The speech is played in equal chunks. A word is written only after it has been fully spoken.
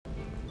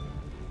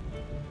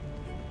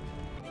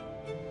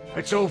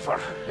It's over.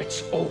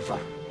 It's over.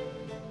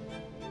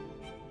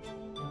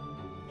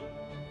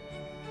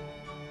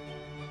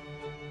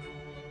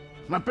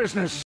 My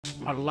business,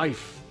 my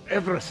life,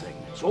 everything,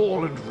 it's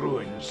all in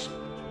ruins.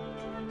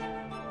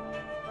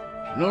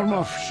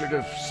 Normov should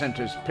have sent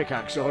his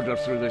pickaxe order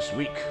through this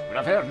week, but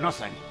I've heard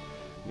nothing.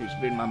 He's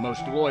been my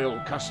most loyal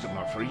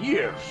customer for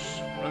years,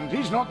 and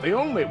he's not the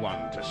only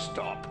one to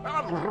stop.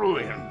 I'm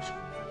ruined.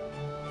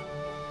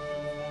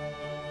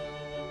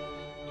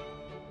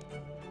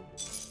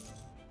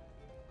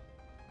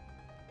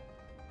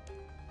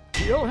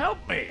 You'll help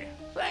me.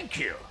 Thank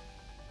you.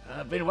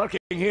 I've been working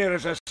here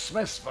as a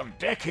smith for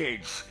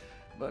decades,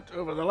 but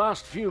over the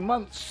last few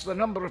months, the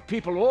number of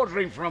people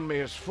ordering from me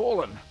has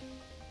fallen.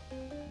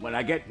 When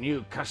I get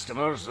new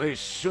customers, they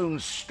soon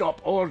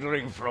stop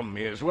ordering from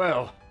me as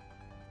well.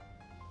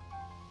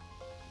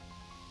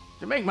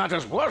 To make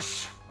matters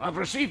worse, I've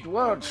received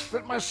word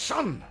that my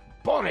son,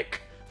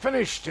 Boric,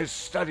 finished his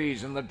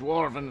studies in the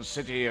dwarven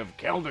city of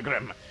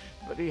Keldagrim,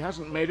 but he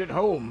hasn't made it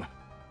home.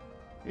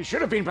 He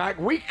should have been back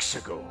weeks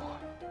ago.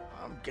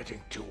 I'm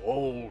getting too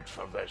old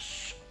for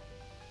this.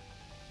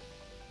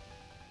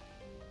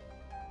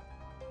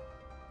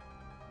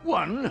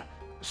 1.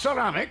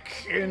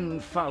 Ceramic in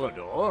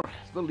Falador,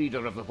 the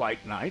leader of the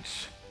White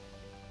Knights.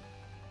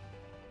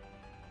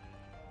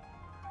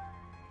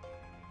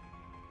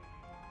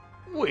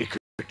 We could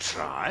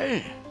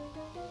try.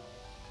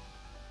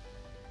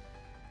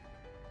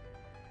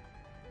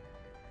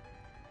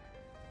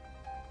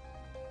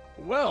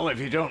 Well, if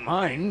you don't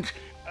mind,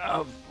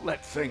 I've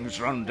let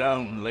things run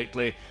down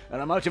lately,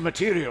 and I'm out of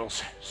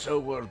materials, so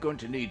we're going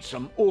to need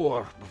some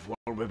ore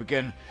before we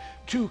begin.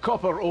 2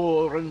 copper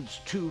ore and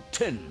 2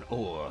 tin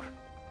ore.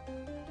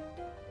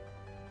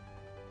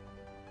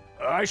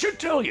 I should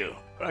tell you,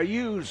 I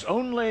use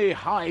only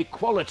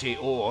high-quality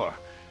ore.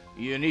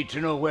 You need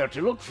to know where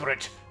to look for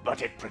it,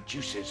 but it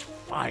produces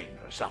fine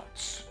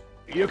results.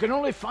 You can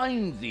only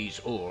find these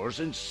ores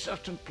in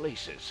certain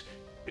places.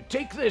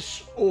 Take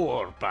this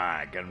ore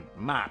bag and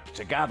map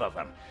to gather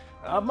them.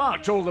 I've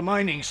marked all the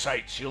mining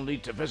sites you'll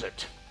need to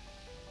visit.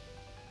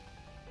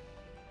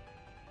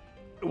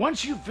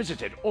 Once you've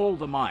visited all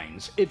the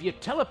mines, if you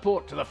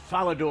teleport to the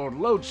Falador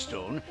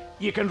lodestone,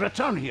 you can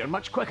return here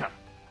much quicker.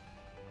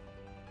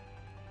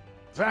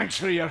 Thanks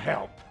for your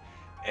help.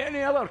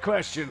 Any other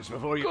questions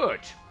before you...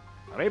 Good.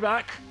 Hurry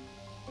back.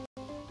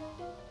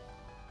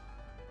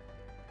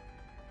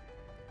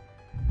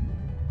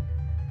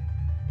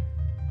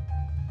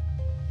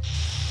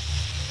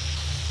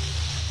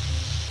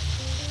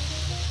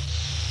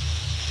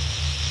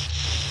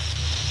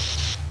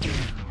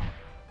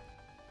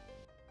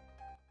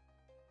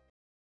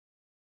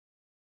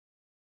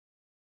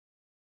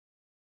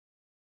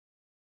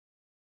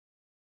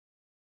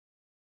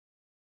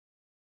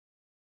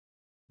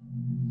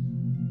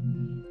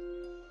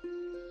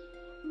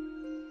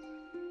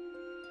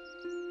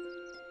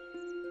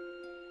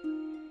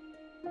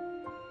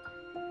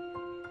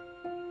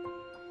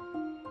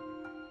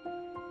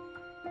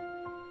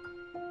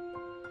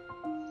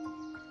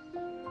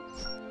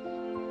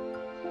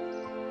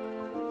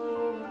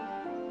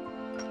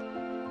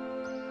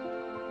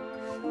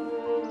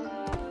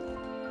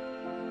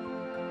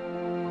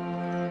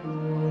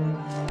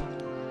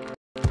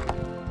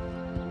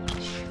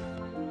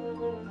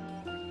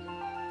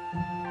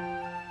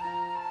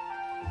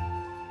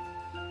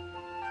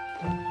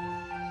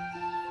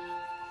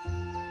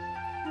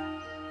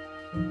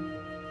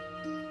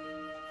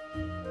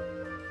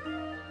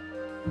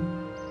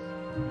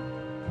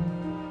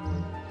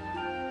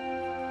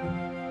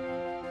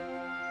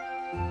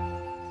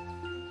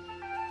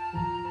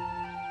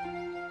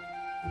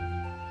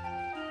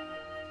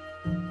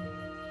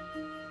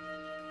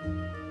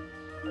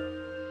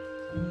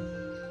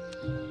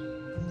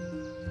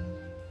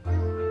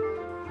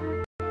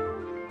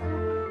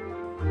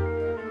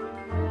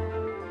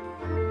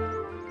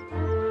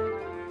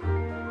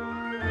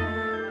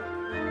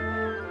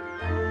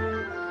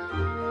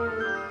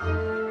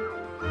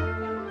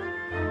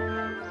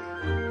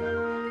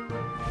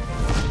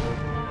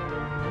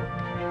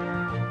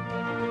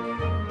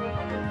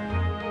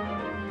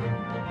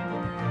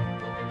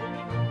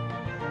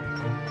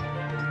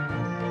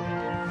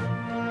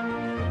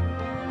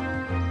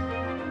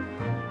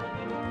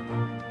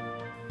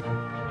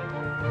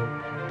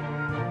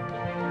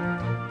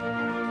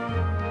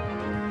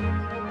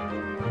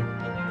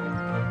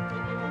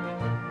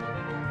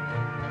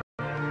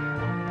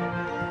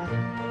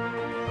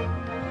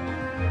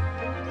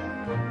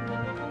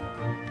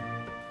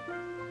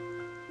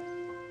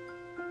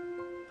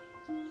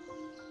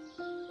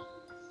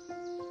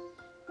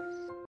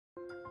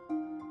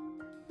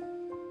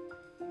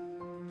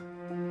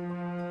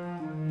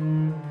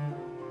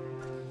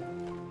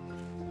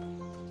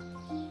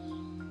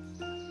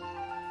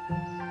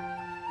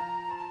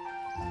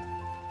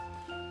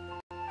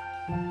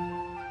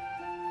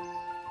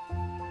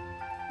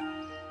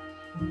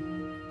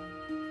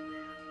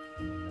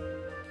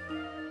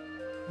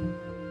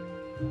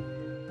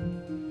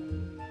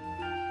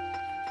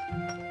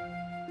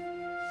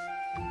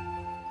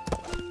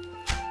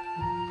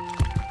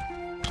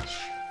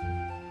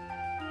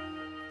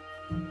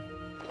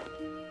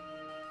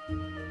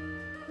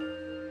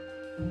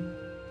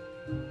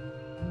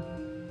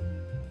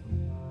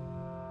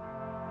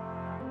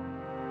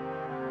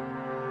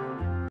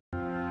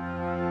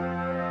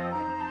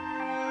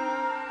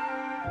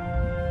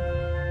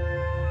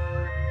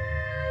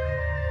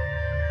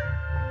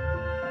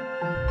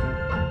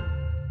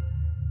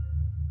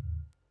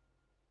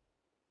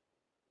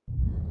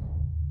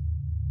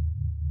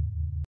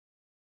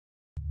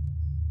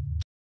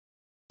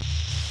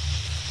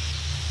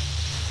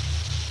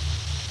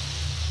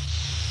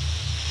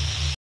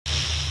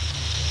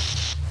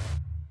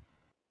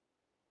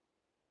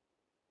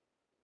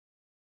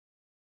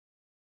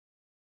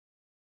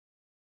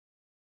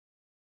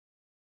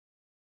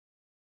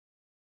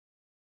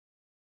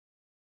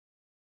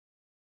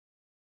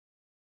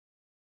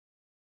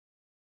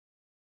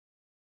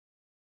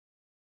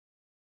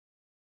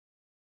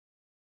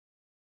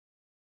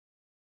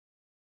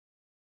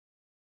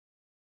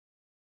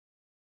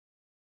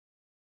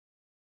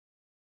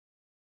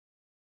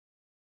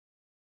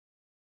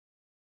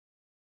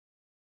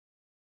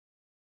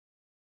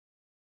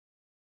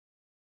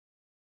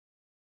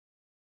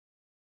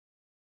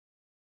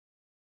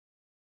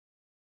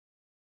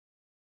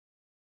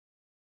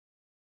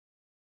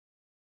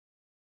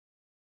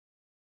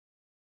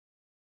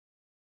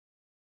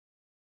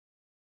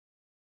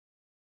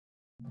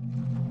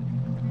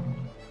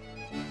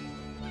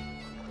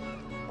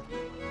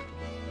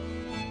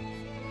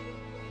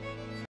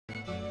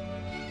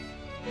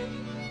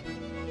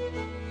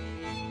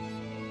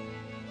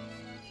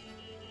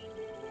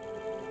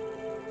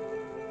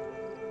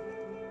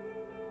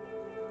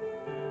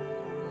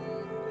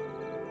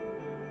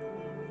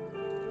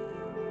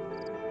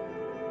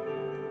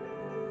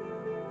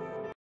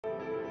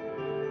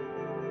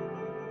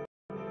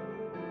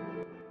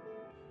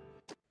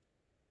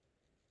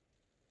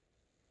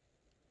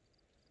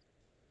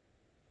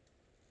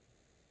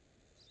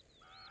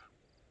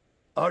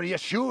 Are you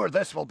sure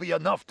this will be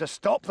enough to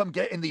stop them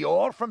getting the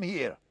ore from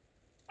here?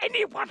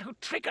 Anyone who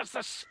triggers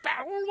the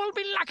spell will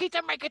be lucky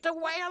to make it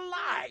away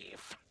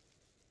alive.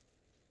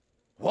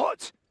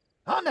 What?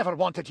 I never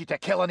wanted you to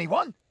kill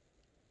anyone.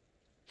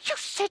 You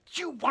said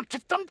you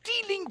wanted them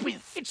dealing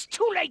with. It's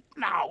too late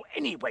now.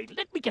 Anyway,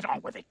 let me get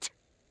on with it.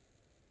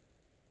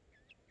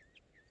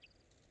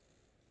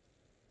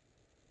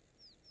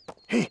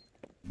 Hey,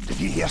 did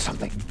you hear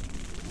something?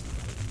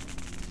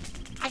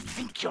 I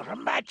think you're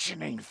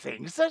imagining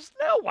things. There's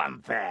no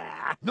one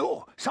there.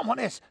 No, someone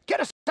is. Get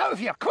us out of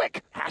here,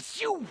 quick!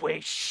 As you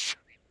wish.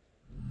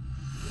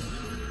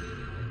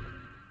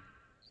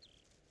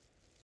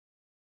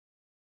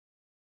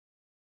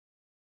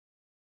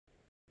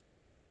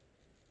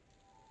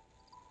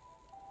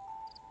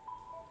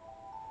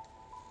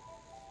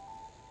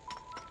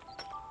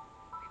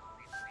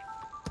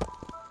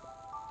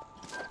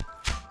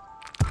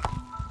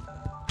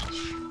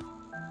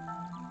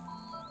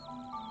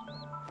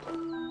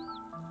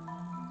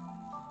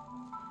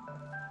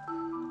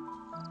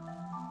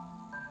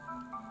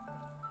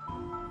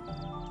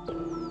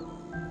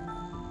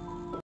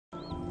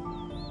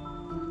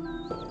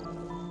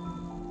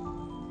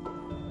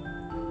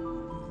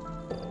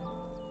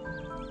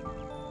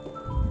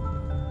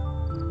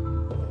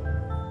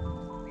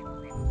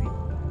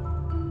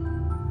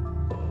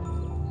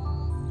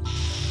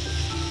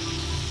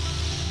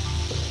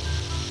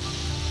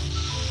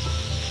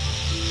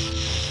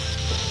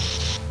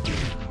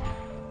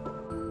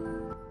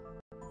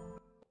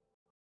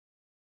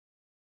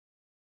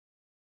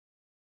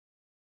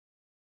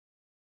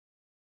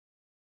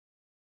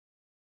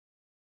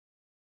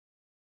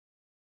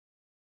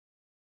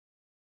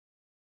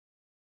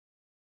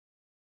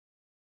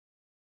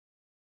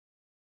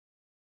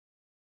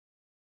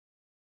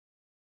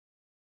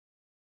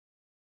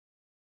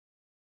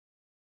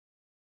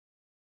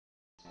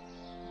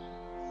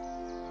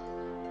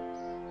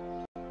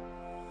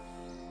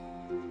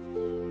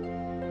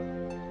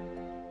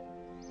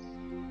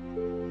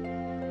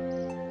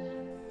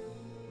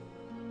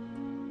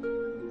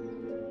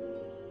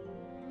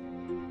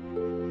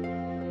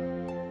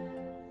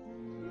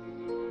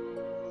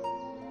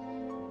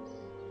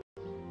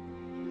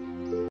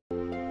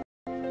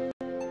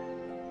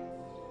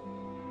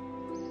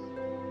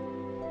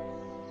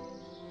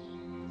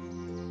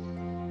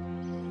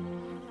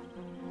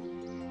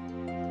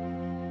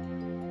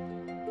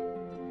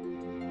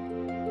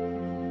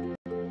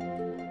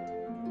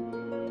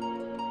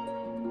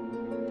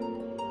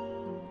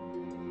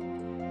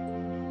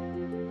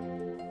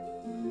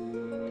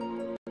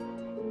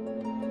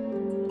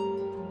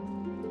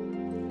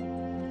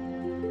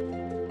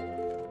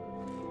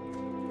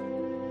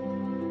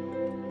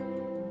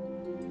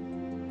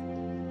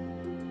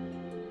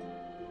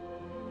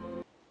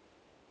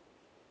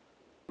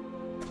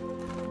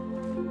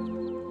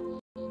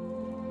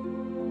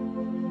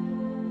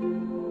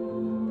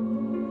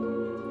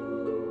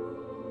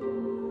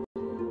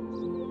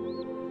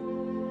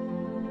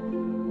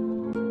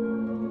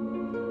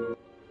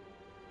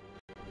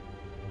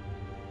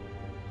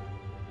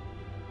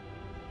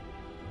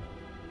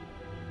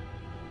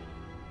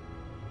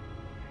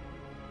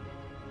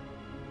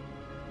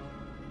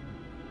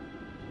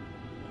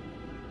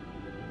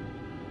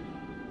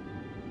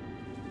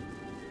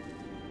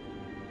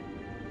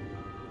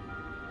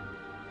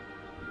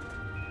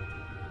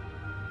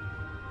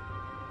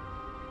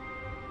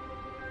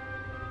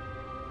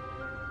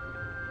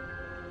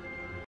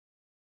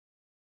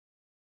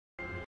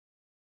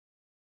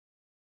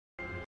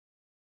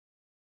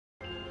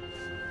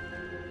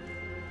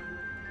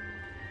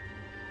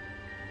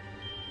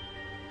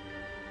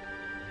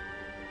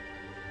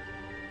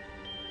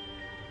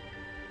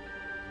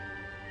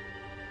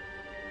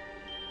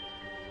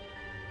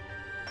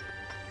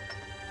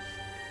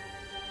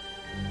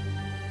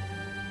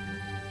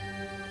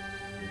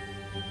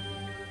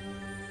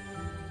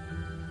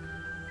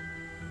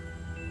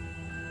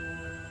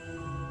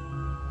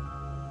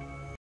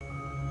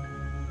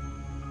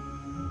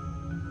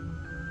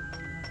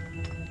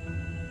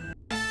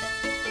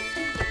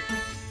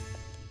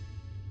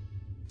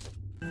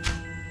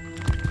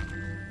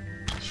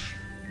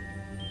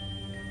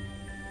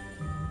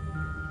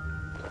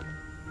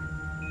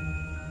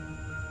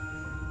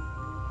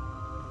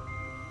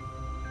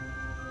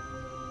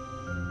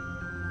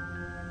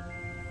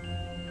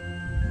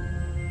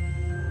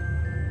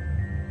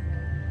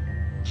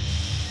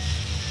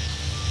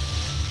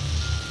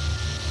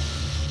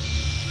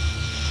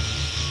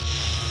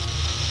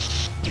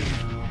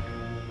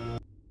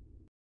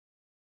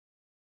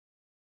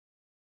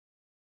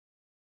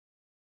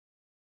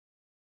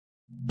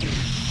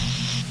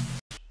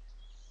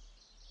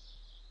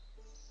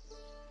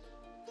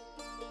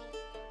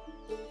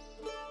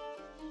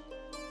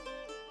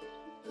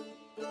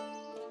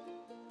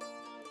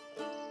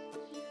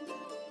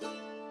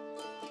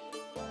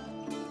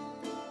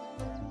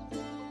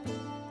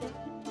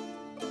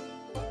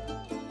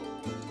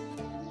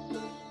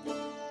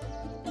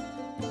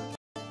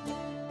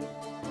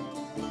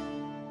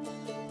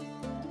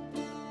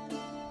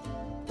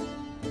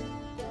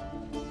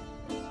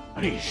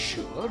 Are you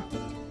sure?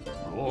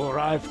 The ore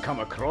I've come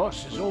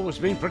across has always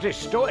been pretty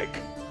stoic.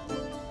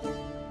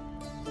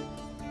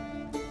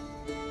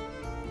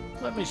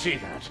 Let me see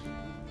that.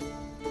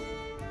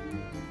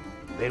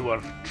 They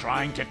were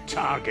trying to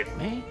target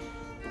me?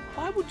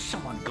 Why would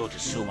someone go to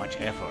so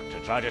much effort to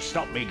try to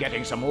stop me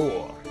getting some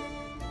ore?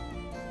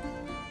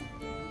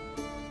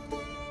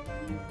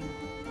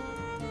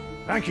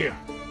 Thank you.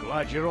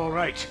 Glad you're all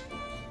right.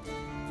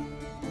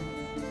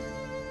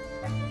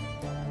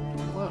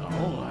 Well,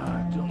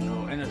 I don't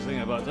know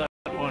anything about that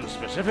one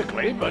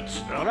specifically, but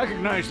I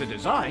recognize the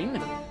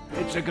design.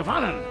 It's a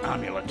Gavanan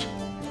amulet.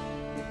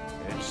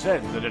 It's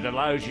said that it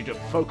allows you to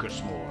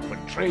focus more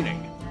when training.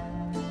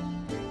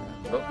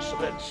 It looks a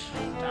bit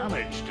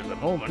damaged at the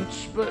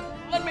moment, but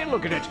let me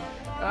look at it.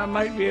 I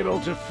might be able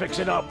to fix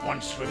it up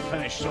once we've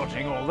finished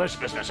sorting all this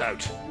business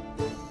out.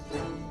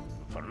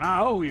 For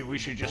now, we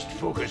should just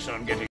focus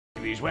on getting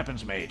these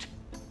weapons made.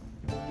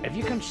 If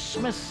you can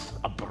smith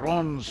a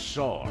bronze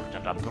sword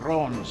and a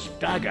bronze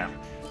dagger,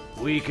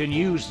 we can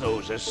use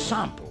those as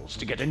samples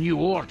to get a new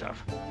order.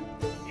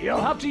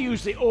 You'll have to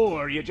use the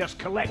ore you just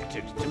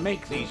collected to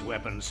make these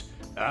weapons,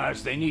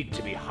 as they need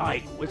to be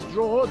high.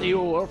 Withdraw the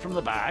ore from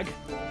the bag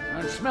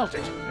and smelt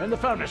it in the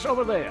furnace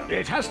over there.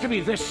 It has to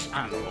be this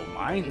anvil,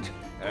 mind,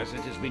 as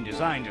it has been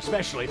designed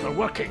especially for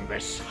working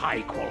this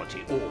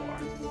high-quality ore.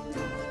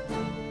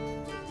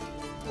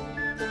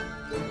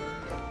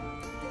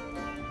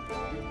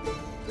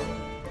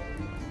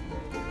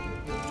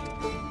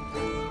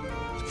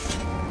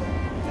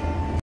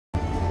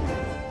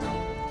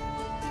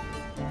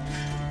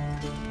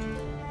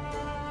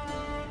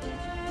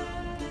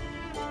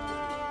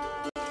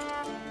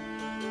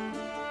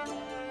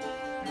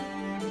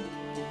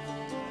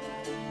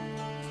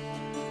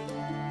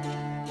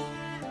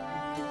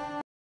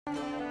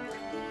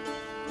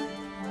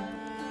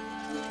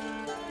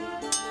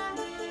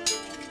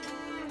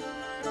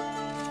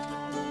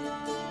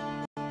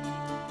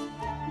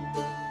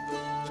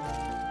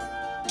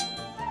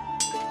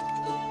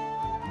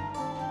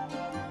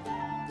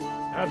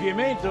 Have you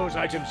made those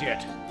items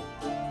yet?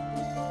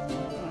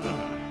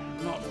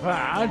 Not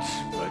bad,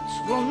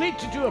 but we'll need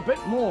to do a bit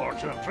more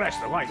to impress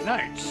the White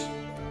Knights.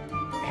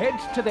 Head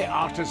to the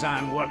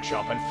Artisan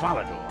Workshop in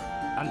Falador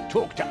and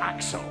talk to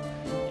Axel.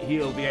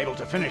 He'll be able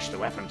to finish the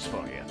weapons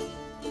for you.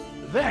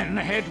 Then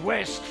head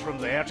west from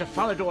there to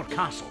Falador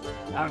Castle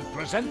and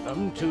present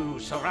them to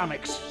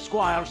Ceramic's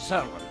Squire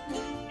Serlin.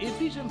 If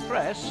he's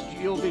impressed,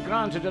 you'll be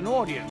granted an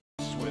audience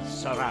with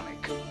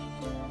Ceramic.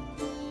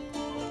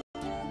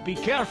 Be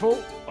careful.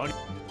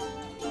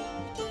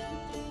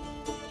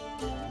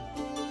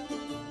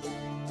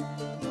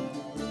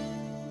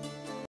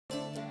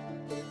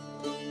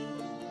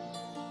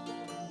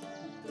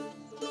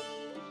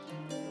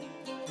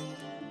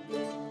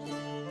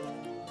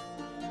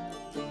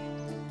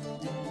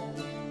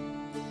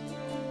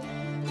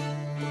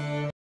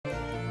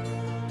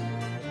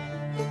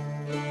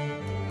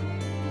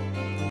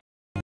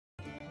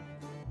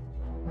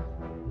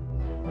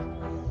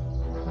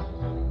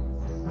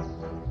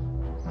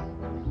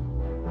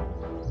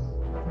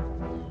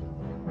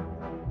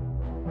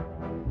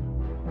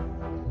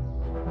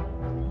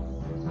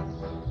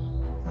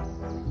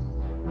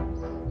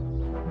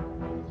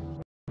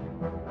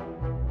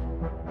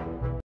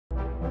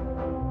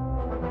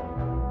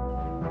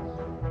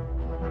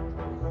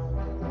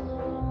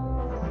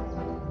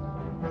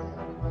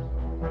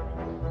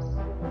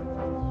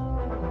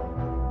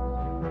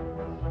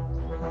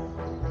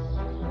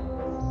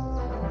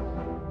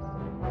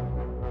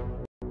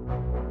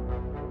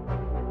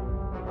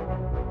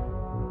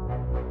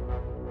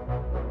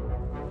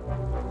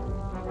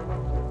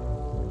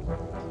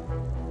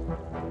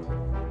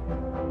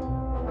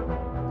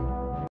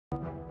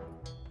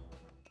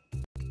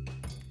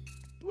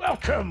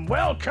 Welcome,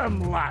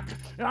 welcome, lad.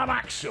 I'm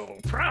Axel,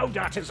 proud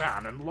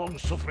artisan and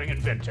long-suffering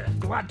inventor.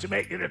 Glad to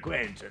make your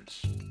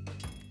acquaintance.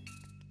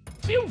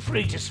 Feel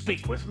free to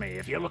speak with me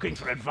if you're looking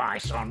for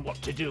advice on what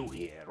to do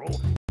here, or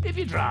if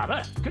you'd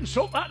rather,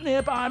 consult that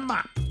nearby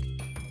map.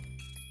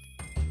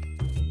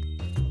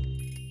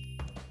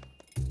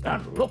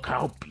 And look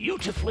how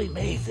beautifully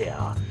made they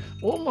are.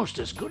 Almost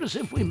as good as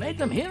if we made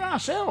them here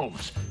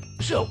ourselves.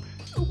 So,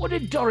 what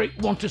did Doric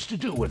want us to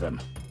do with them?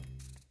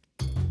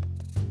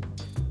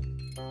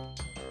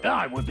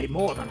 I would be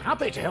more than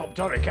happy to help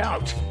Doric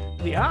out.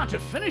 The art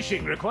of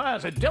finishing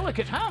requires a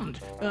delicate hand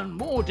and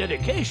more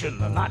dedication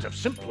than that of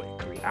simply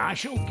creating. I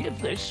shall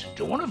give this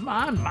to one of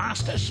my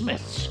master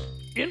smiths.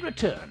 In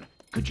return,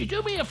 could you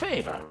do me a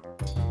favour?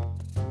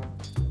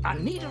 I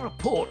need a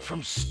report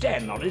from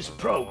Sten on his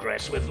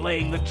progress with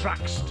laying the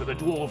tracks to the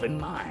dwarven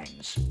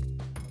mines.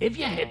 If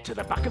you head to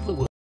the back of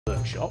the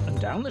workshop and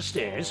down the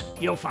stairs,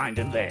 you'll find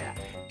him there.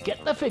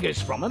 Get the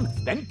figures from him,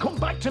 then come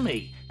back to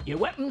me. Your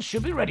weapons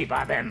should be ready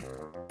by then.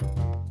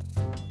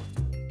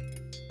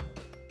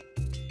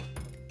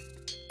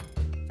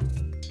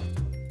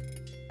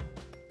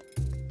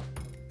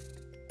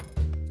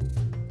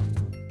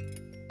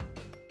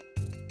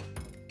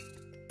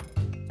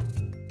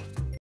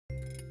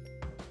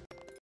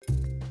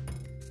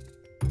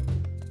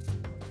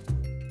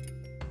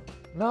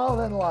 Now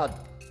then, lad,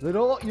 they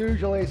don't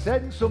usually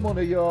send someone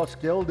of your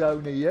skill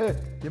down here.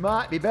 You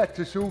might be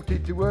better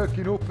suited to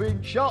working up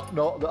in shop,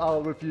 not that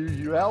I'll refuse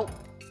your help.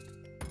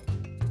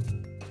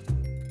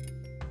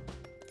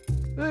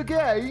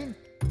 Again,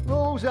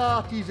 those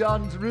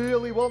artisans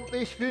really want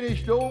this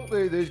finished, don't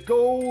they? There's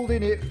gold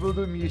in it for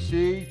them, you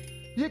see.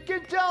 You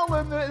can tell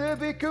them that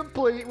they'll be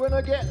complete when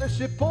I get the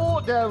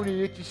support down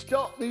here to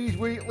stop these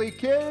weekly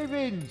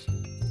cave-ins.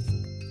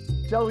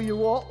 Tell you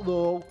what,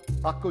 though,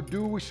 I could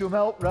do with some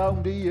help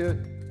round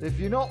here. If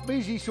you're not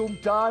busy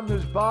sometime,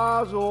 there's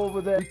bars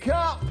over there. We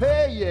can't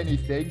pay you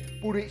anything,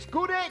 but it's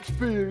good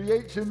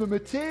experience and the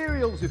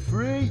materials are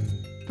free.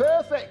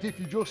 Perfect if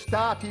you're just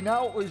starting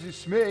out as a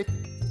smith.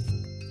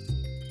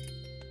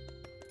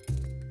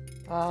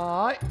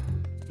 Alright,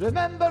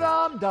 remember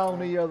I'm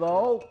down here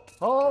though.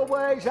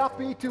 Always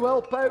happy to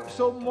help out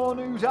someone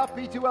who's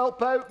happy to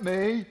help out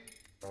me.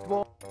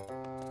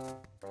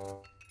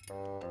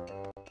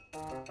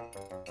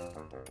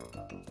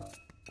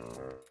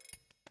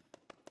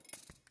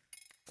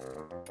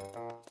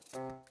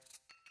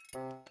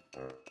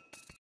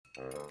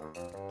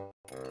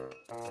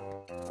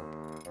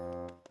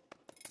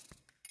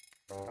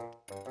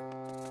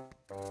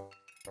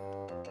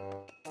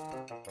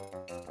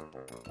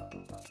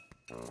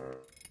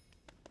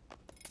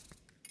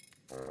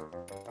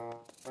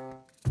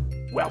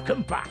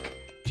 Welcome back.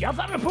 Do you have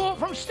that report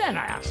from Sten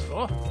I asked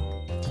for?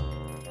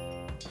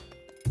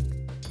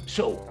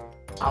 So,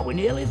 are we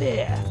nearly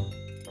there?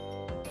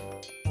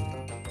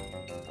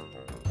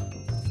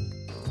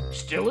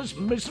 Still as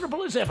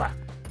miserable as ever.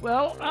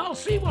 Well, I'll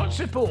see what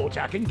support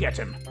I can get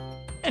him.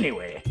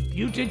 Anyway,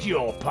 you did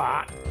your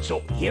part, so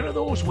here are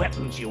those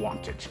weapons you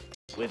wanted.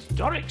 With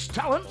Doric's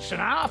talents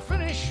and our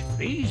finish,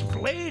 these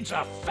blades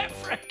are fit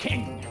for a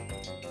king.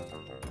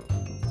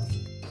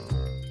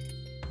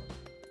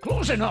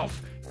 Close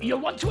enough. You'll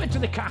want to enter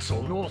the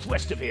castle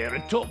northwest of here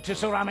and talk to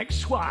Ceramic's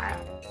squire,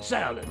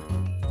 Serlin.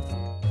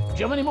 Do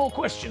you have any more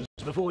questions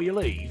before you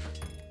leave?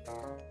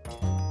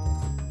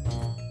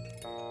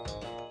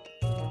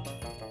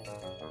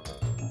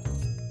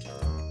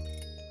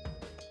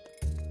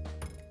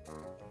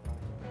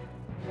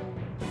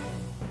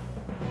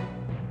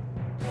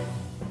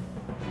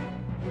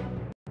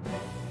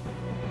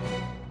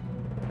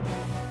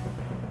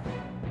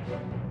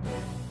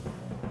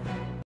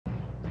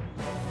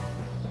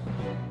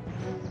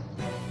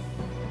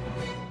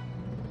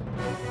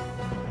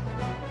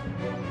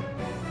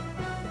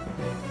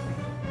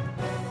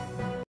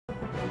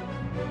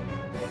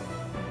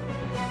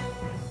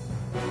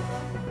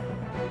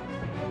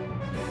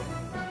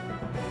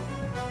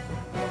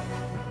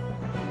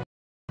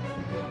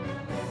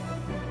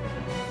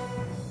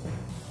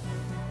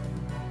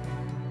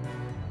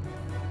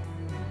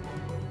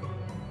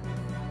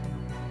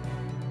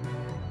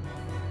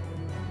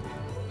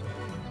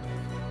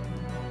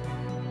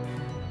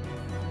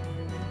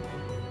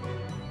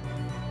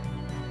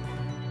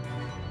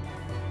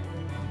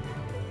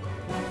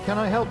 Can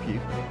I help you?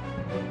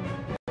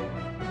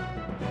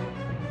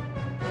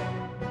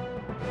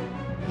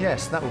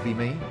 Yes, that will be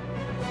me.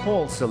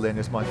 Paul Serlin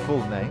is my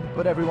full name,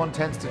 but everyone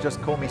tends to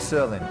just call me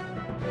Serlin.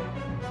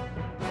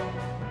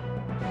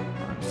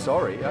 I'm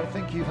sorry, I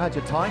think you've had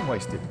your time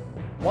wasted.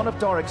 One of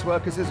Doric's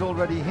workers is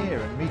already here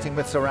and meeting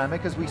with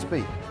Ceramic as we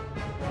speak.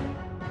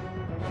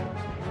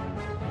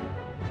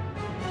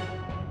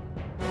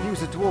 He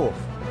was a dwarf.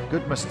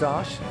 Good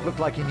moustache, looked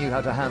like he knew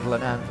how to handle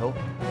an anvil.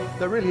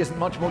 There really isn't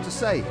much more to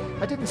say.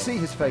 I didn't see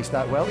his face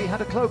that well, he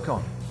had a cloak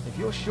on. If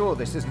you're sure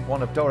this isn't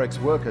one of Doric's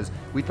workers,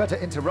 we'd better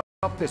interrupt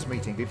this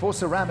meeting before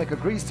Ceramic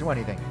agrees to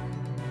anything.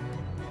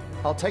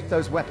 I'll take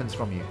those weapons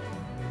from you.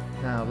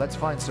 Now, let's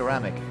find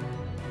Ceramic.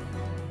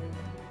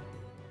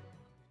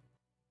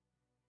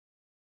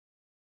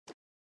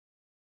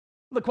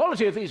 The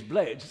quality of these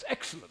blades is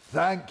excellent.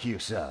 Thank you,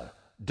 sir.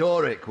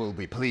 Doric will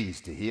be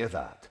pleased to hear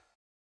that.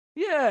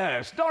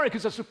 Yes, Doric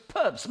is a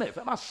superb smith,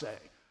 I must say.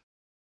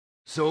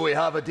 So we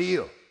have a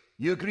deal.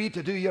 You agreed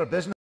to do your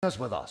business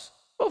with us.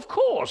 Of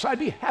course, I'd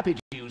be happy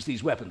to use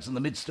these weapons in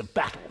the midst of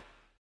battle.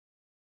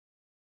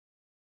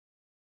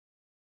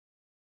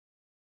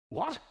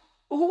 What?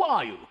 Who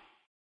are you?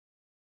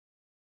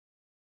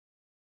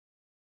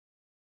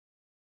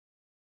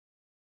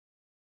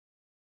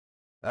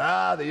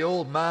 Ah, the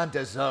old man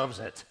deserves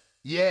it.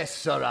 Yes,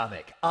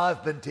 Ceramic,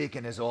 I've been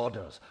taking his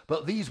orders,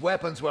 but these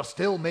weapons were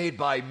still made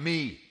by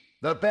me.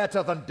 They're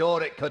better than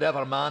Doric could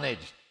ever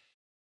manage.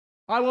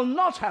 I will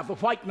not have the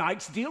White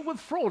Knights deal with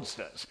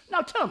fraudsters. Now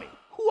tell me,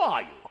 who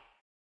are you?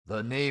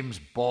 The name's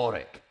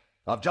Boric.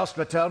 I've just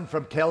returned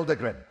from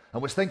Keldagrim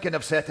and was thinking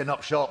of setting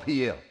up shop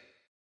here.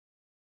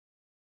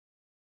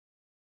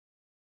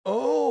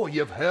 Oh,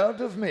 you've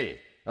heard of me.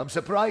 I'm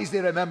surprised he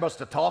remembers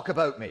to talk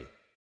about me.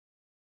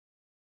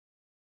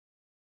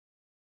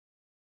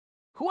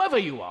 Whoever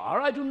you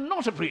are, I do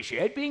not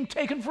appreciate being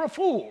taken for a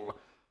fool.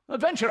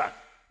 Adventurer,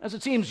 as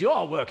it seems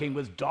you're working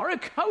with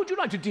Doric, how would you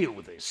like to deal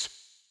with this?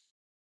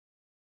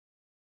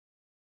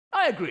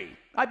 I agree.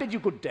 I bid you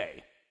good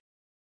day.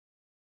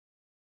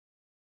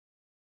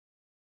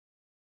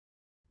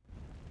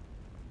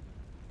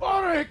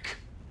 Boric!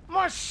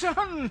 My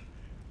son!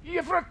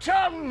 You've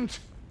returned!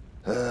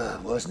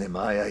 Wasn't it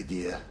my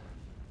idea?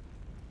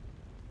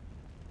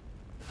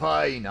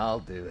 Fine, I'll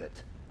do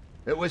it.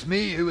 It was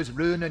me who was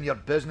ruining your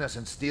business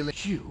and stealing...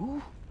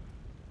 You?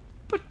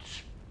 But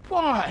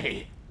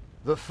why?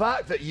 The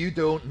fact that you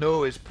don't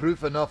know is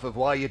proof enough of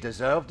why you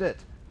deserved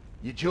it.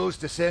 You chose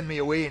to send me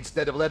away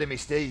instead of letting me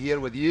stay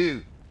here with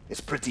you. It's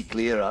pretty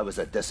clear I was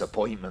a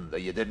disappointment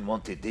that you didn't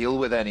want to deal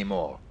with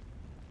anymore.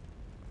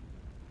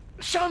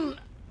 Son,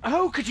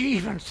 how could you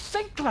even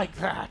think like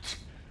that?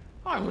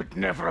 I would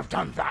never have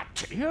done that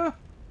to you.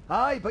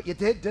 Aye, but you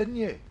did, didn't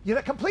you? You're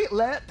a complete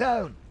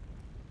letdown.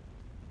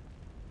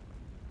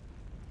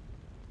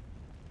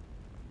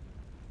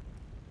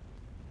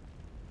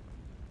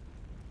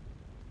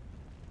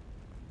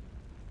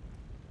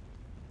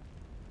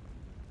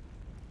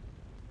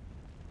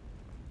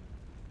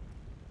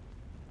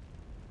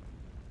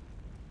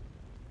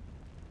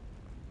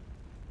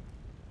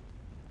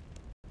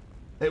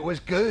 It was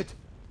good.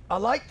 I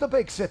like the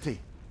big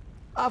city.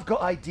 I've got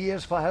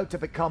ideas for how to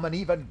become an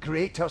even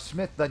greater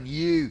smith than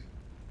you.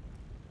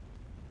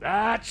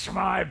 That's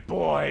my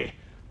boy.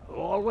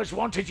 Always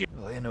wanted you.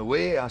 Well, in a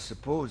way, I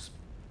suppose.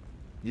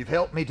 You've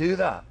helped me do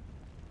that.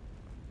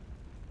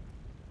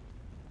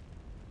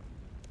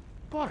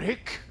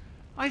 Boric,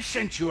 I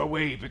sent you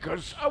away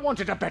because I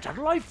wanted a better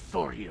life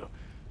for you.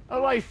 A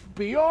life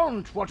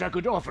beyond what I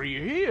could offer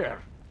you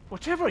here.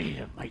 Whatever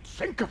you might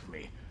think of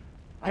me,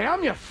 I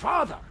am your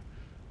father,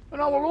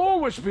 and I will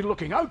always be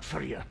looking out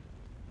for you.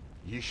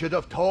 You should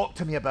have talked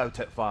to me about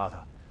it, Father.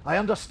 I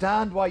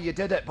understand why you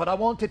did it, but I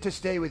wanted to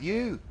stay with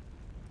you.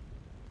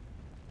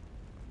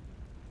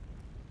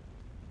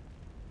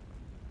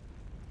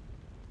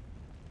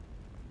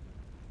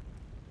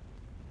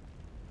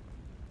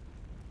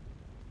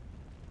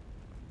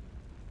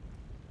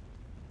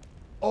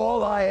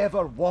 All I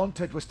ever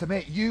wanted was to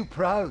make you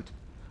proud.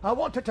 I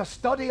wanted to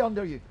study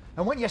under you,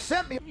 and when you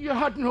sent me... You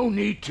had no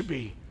need to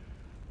be.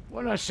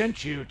 When I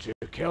sent you to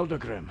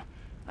Keldagrim,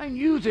 I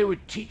knew they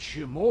would teach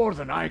you more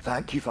than I...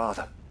 Thank you,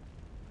 Father.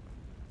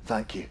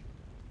 Thank you.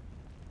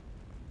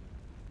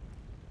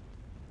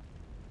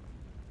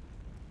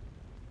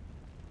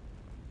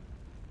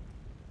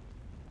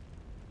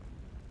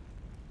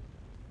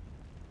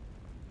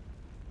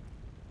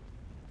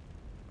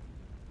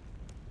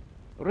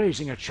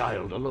 Raising a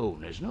child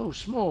alone is no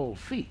small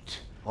feat.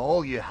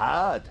 All you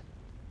had.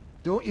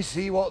 Don't you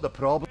see what the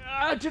problem...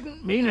 I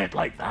didn't mean it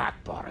like that,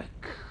 Boric.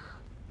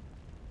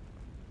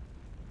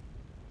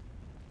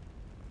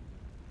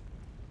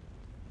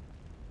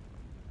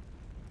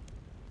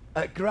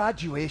 At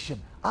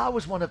graduation, I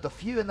was one of the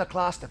few in the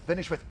class to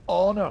finish with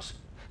honours.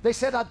 They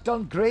said I'd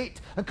done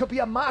great and could be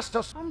a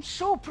master... I'm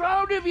so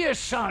proud of you,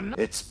 son.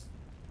 It's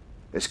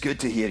good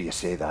to hear you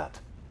say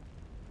that.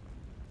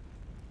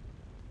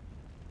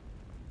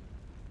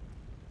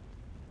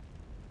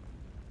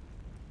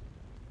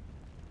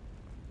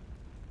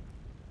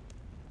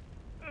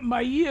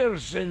 My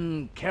years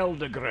in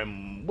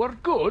Keldagrim were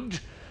good,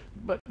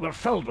 but were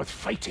filled with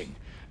fighting.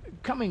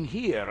 Coming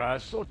here, I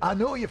thought... I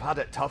know you've had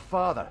it tough,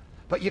 Father,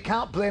 but you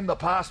can't blame the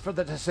past for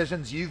the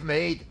decisions you've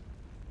made.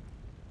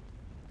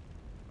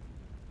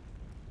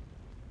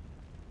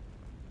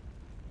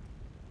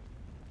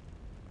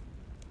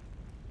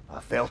 I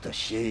felt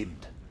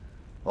ashamed.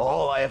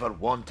 All I ever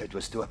wanted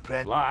was to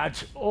apprentice... Lad,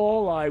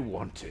 all I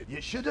wanted...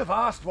 You should have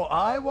asked what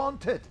I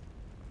wanted.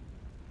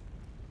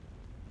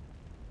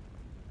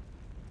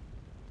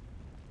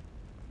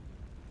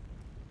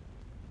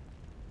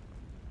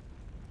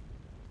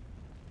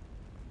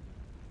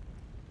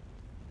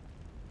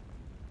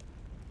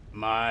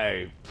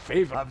 My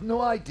favourite... I've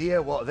no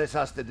idea what this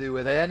has to do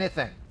with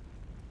anything.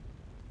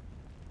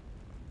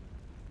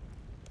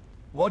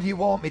 What do you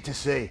want me to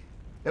say?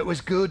 It was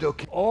good,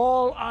 okay?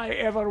 All I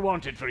ever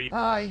wanted for you...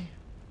 Aye.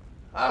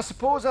 I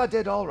suppose I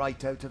did all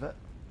right out of it.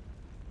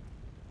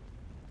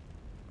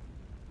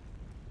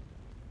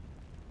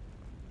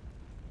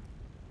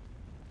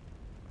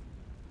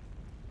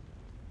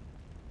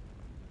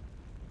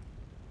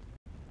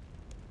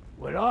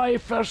 When I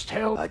first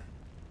held...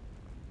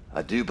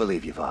 I do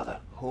believe you,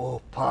 Father.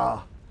 Oh,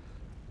 Pa.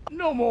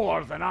 No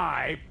more than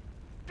I...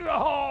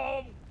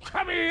 Oh,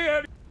 come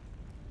here!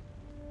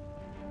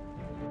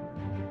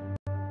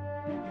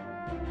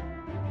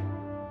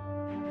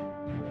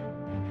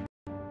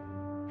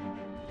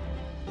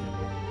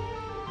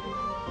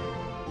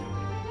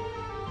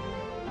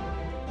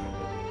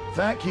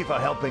 Thank you for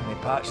helping me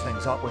patch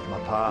things up with my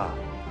Pa.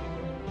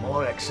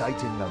 More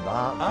exciting than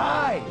that.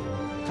 Aye!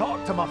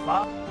 Talk to my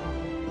father.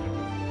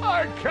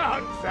 I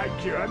can't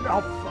thank you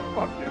enough for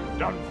what you've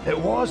done. It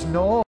was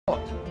not.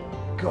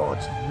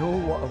 Gods know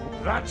what it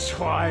was. That's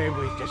why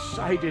we've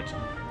decided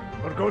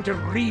we're going to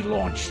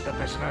relaunch the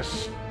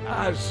business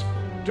as...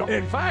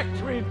 In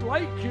fact, we'd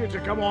like you to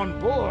come on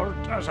board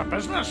as a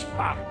business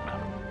partner.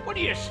 What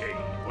do you say?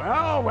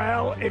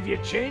 Well, if you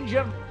change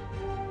your...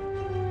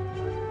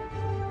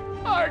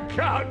 I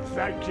can't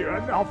thank you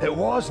enough. It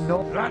was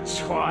not.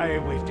 That's why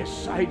we've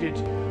decided...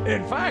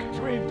 In fact,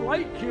 we'd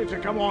like you to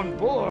come on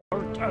board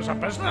as a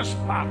business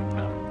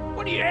partner.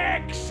 What do you...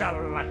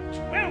 Excellent.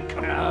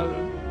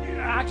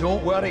 Welcome.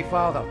 Don't worry,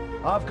 Father.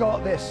 I've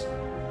got this.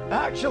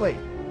 Actually,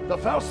 the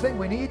first thing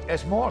we need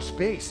is more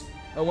space.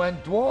 And when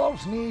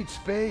dwarves need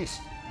space,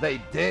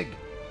 they dig.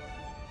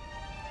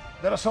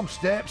 There are some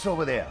steps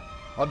over there.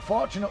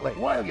 Unfortunately,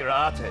 while you're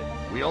at it,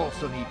 we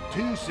also need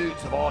 2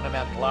 suits of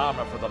ornamental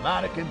armor for the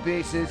mannequin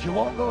bases. You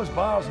want those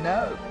bars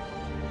now?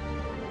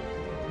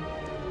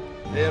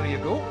 There you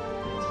go.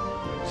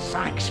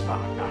 Thanks,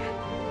 partner.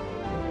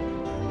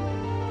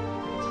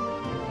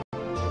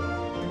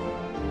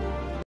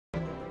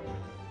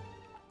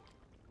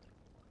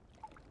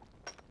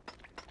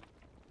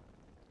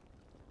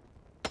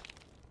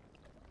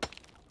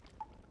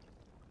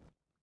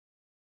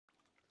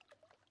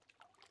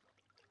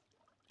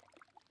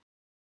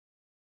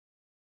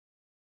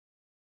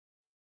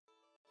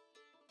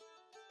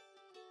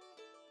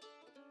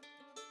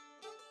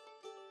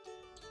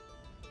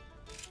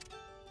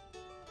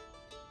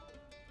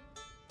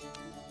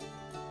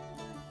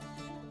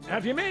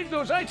 Have you made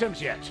those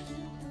items yet?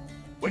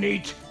 We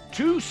need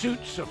 2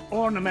 suits of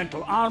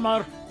ornamental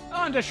armor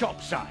and a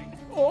shop sign.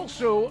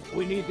 Also,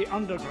 we need the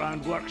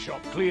underground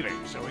workshop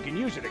clearing so we can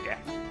use it again.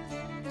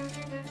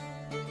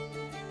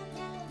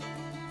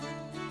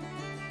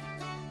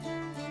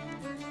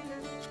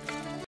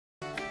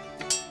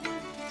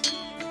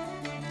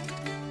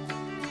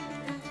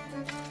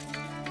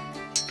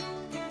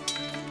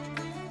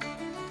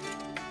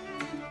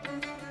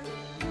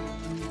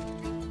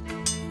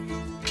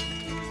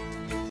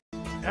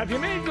 Have you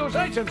made those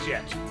items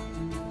yet?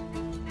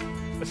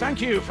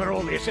 Thank you for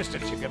all the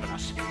assistance you've given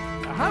us.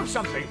 I have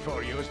something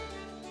for you.